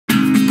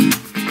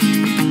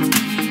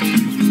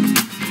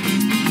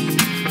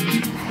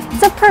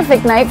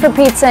perfect night for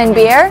pizza and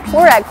beer,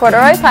 we're at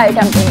Corduroy Pie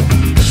Company.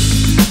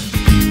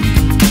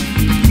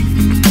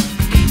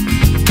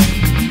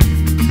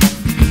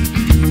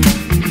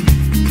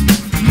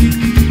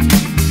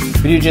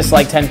 We do just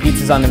like 10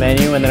 pizzas on the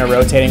menu and then a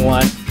rotating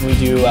one. We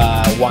do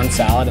one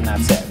salad and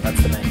that's it.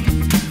 That's the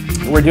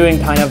menu. We're doing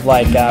kind of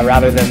like,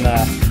 rather than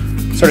the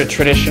sort of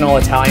traditional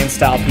Italian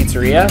style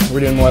pizzeria,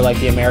 we're doing more like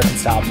the American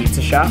style pizza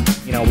shop.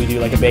 You know, we do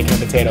like a bacon and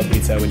potato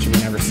pizza, which you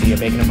would never see, a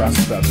bacon and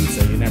Brussels sprout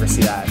pizza. You'd never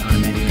see that on a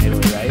menu in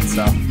Italy, right?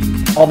 So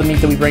all the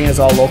meat that we bring in is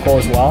all local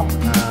as well.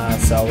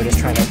 So we're just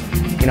trying to,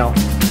 you know,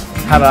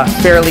 have a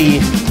fairly,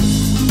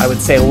 I would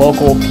say,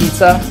 local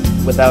pizza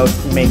without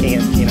making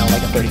it, you know,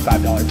 like a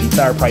 $35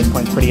 pizza. Our price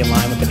point's pretty in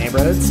line with the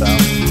neighborhood, so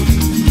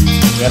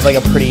we have like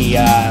a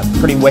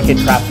pretty wicked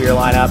craft beer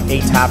lineup,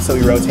 8 taps that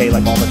we rotate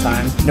like all the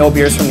time. No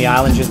beers from the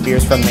island, just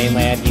beers from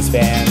mainland, East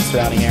Van,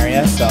 surrounding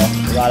areas. So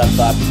a lot of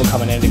people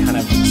coming in to kind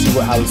of see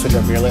how we switch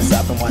our beer lists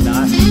up and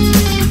whatnot.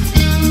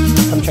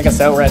 Come check us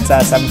out. We're at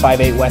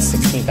 758 West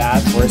 16th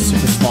Ave. We're a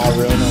super small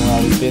room and we're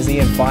always busy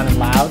and fun and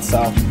loud.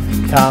 So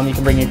come, you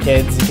can bring your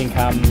kids, you can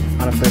come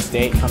on a first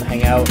date, come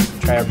hang out,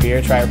 try our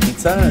beer, try our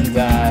pizza, and you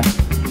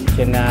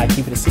can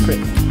keep it a secret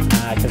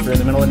because we're in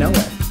the middle of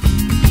nowhere.